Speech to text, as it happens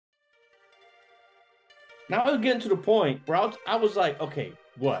Now I was getting to the point where I was like, okay,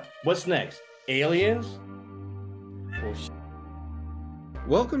 what's next? Aliens? Oh,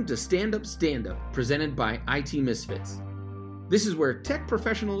 Welcome to Stand Up, presented by IT Misfits. This is where tech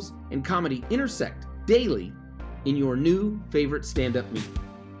professionals and comedy intersect daily in your new favorite stand-up meeting.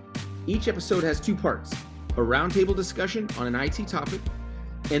 Each episode has 2 parts, a roundtable discussion on an IT topic,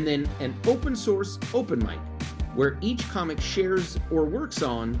 and then an open source open mic, where each comic shares or works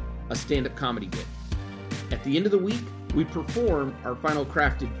on a stand-up comedy bit. At the end of the week, we perform our final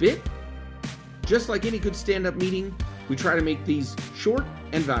crafted bit. Just like any good stand-up meeting, we try to make these short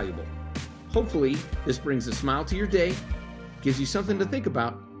and valuable. Hopefully, this brings a smile to your day, gives you something to think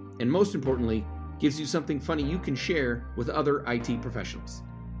about, and most importantly, gives you something funny you can share with other IT professionals.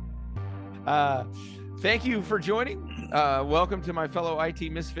 Thank you for joining. Welcome to my fellow IT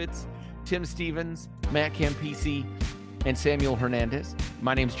Misfits, Tim Stevens, Matt Campisi, and Samuel Hernandez.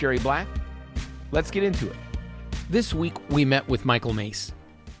 My name's Jerry Black. Let's get into it. This week, we met with Michael Mace,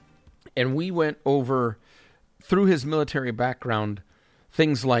 and we went over, through his military background,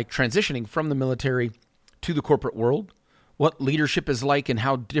 things like transitioning from the military to the corporate world, what leadership is like and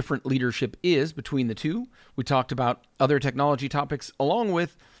how different leadership is between the two. We talked about other technology topics, along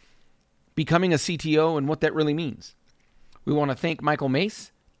with becoming a CTO and what that really means. We want to thank Michael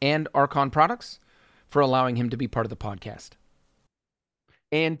Mace and Archon Products for allowing him to be part of the podcast.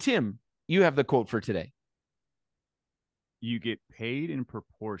 And Tim, you have the quote for today. You get paid in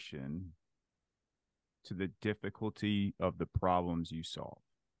proportion to the difficulty of the problems you solve.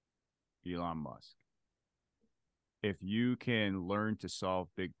 Elon Musk. If you can learn to solve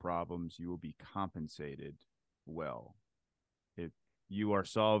big problems, you will be compensated well. If you are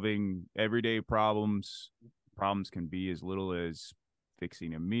solving everyday problems can be as little as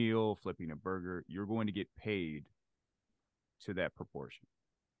fixing a meal, flipping a burger. You're going to get paid to that proportion.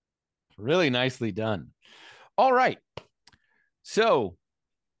 Really nicely done. All right. So,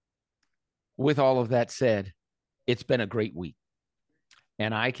 with all of that said, it's been a great week.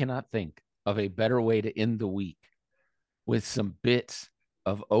 And I cannot think of a better way to end the week with some bits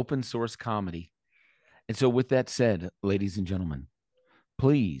of open source comedy. And so with that said, ladies and gentlemen,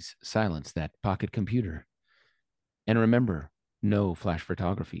 please silence that pocket computer. And remember, no flash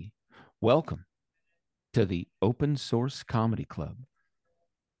photography. Welcome to the Open Source Comedy Club.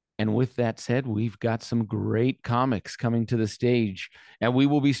 And with that said, we've got some great comics coming to the stage. And we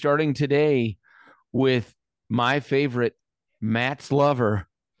will be starting today with my favorite, Matt's lover,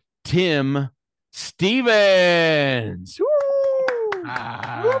 Tim Stevens.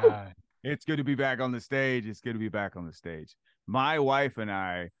 It's good to be back on the stage. My wife and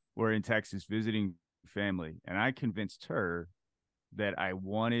I were in Texas visiting family, and I convinced her that I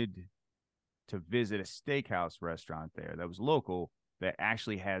wanted to visit a steakhouse restaurant there that was local that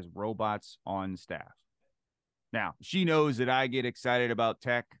actually has robots on staff. Now, she knows that I get excited about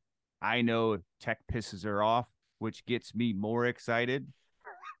tech. I know tech pisses her off, which gets me more excited.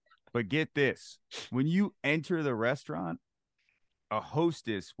 But get this, when you enter the restaurant, a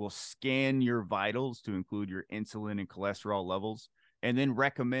hostess will scan your vitals to include your insulin and cholesterol levels, and then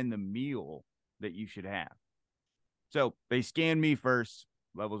recommend the meal that you should have. So they scan me first,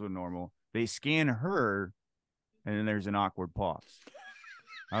 levels are normal. They scan her, and then there's an awkward pause.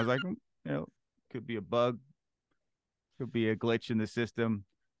 I was like, could be a bug, could be a glitch in the system.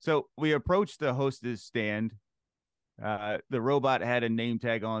 So we approached the hostess stand. The robot had a name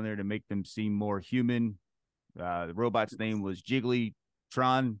tag on there to make them seem more human. The robot's name was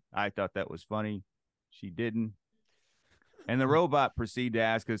Jigglytron. I thought that was funny. She didn't. And the robot proceeded to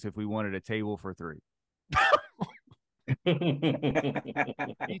ask us if we wanted a table for 3.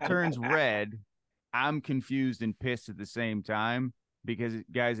 He turns red. I'm confused and pissed at the same time because,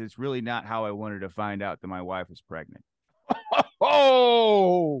 guys, it's really not how I wanted to find out that my wife was pregnant.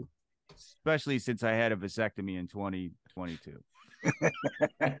 Oh! Especially since I had a vasectomy in 2022.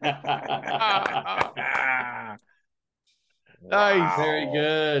 Nice. Very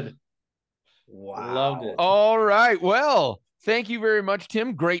good. Wow. Loved it. All right. Well, thank you very much,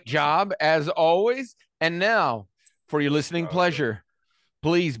 Tim. Great job, as always. And now, for your listening pleasure,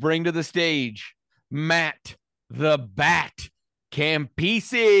 please bring to the stage Matt the Bat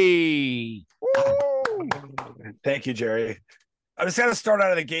Campisi. Thank you, Jerry. I just got to start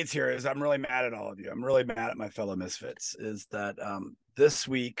out of the gates here is I'm really mad at all of you. I'm really mad at my fellow misfits is that this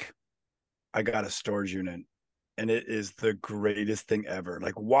week I got a storage unit and it is the greatest thing ever.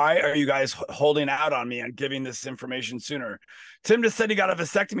 Like, why are you guys holding out on me and giving this information sooner? Tim just said he got a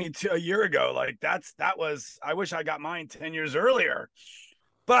vasectomy a year ago. Like I wish I got mine 10 years earlier.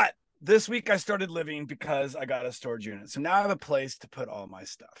 But this week I started living because I got a storage unit. So now I have a place to put all my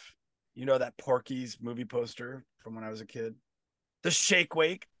stuff. You know, that Porky's movie poster from when I was a kid. The Shake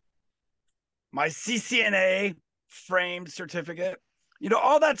Wake. My CCNA framed certificate. You know,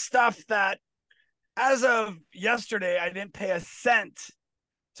 all that stuff that as of yesterday, I didn't pay a cent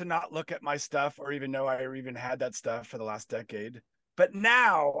to not look at my stuff or even know I even had that stuff for the last decade. But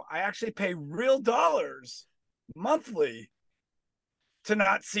now I actually pay real dollars monthly to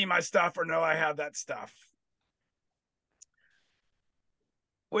not see my stuff or know I have that stuff.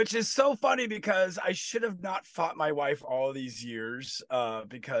 Which is so funny because I should have not fought my wife all these years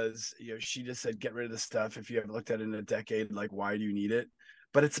because, you know, she just said, get rid of the stuff. If you haven't looked at it in a decade, like, why do you need it?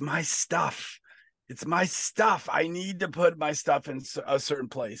 But it's my stuff. It's my stuff. I need to put my stuff in a certain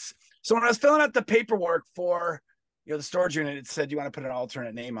place. So when I was filling out the paperwork for, you know, the storage unit, it said, you want to put an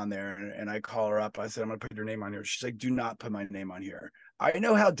alternate name on there? And I call her up. I said, I'm going to put your name on here. She's like, do not put my name on here. I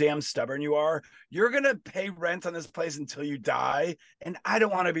know how damn stubborn you are. You're going to pay rent on this place until you die. And I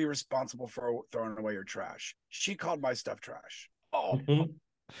don't want to be responsible for throwing away your trash. She called my stuff trash. Oh,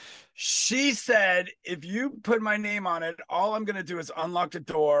 she said, if you put my name on it, all I'm going to do is unlock the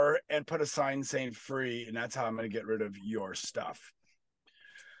door and put a sign saying free. And that's how I'm going to get rid of your stuff.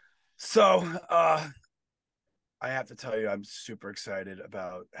 So, I have to tell you, I'm super excited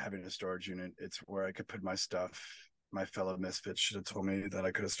about having a storage unit. It's where I could put my stuff. My fellow misfits should have told me that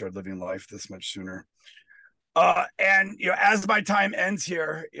I could have started living life this much sooner. And, you know, as my time ends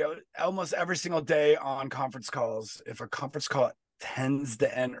here, you know, almost every single day on conference calls, if a conference call tends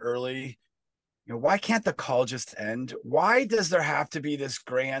to end early, you know, why can't the call just end? Why does there have to be this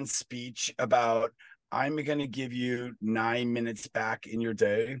grand speech about, I'm going to give you 9 minutes back in your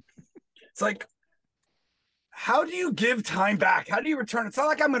day? It's like, how do you give time back? How do you return? It's not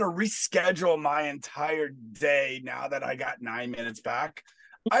like I'm going to reschedule my entire day now that I got 9 minutes back.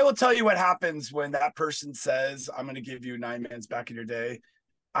 I will tell you what happens when that person says, I'm going to give you 9 minutes back in your day.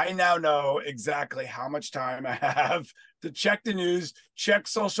 I now know exactly how much time I have to check the news, check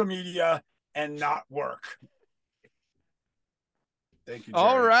social media, and not work. Thank you, Jerry.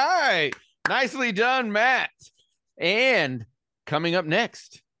 All right. Nicely done, Matt. And coming up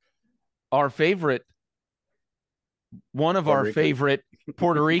next, one of our favorite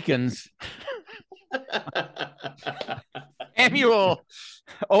Puerto Ricans, Samuel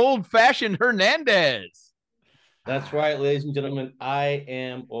Old-Fashioned Hernandez. That's right, ladies and gentlemen. I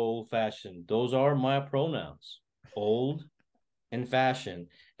am old-fashioned. Those are my pronouns, old and fashioned.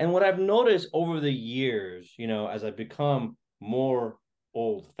 And what I've noticed over the years, you know, as I become more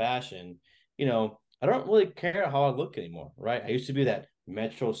old-fashioned, you know, I don't really care how I look anymore, right? I used to be that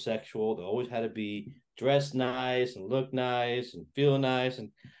metrosexual that always had to be dressed nice and look nice and feel nice. And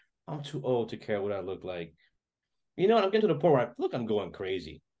I'm too old to care what I look like. You know, and I'm getting to the point where I'm going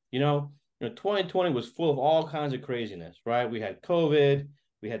crazy. You know, 2020 was full of all kinds of craziness, right? We had COVID,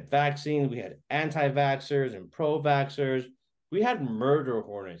 we had vaccines, we had anti-vaxxers and pro-vaxxers. We had murder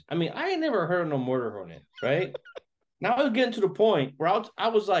hornets. I mean, I ain't never heard of no murder hornet, right? Now I was getting to the point where I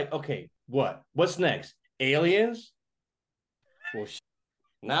was like, okay, what's next? Aliens? Well,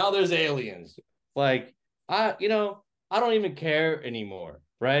 now there's aliens. Like, I don't even care anymore,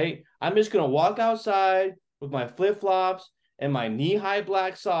 right? I'm just going to walk outside with my flip-flops and my knee-high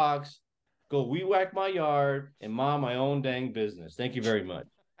black socks, go weed whack my yard, and mind my own dang business. Thank you very much.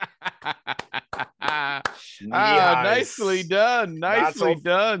 Nicely done. Nicely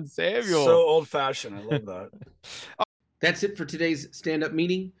done, Samuel. So old-fashioned. I love that. That's it for today's stand-up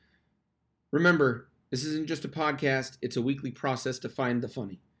meeting. Remember, this isn't just a podcast. It's a weekly process to find the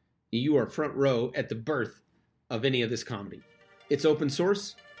funny. You are front row at the birth of any of this comedy. It's open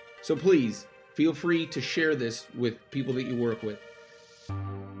source, so please feel free to share this with people that you work with.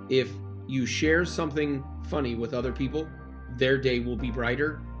 If you share something funny with other people, their day will be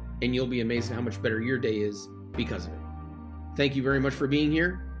brighter, and you'll be amazed at how much better your day is because of it. Thank you very much for being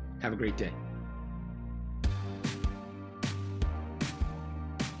here. Have a great day.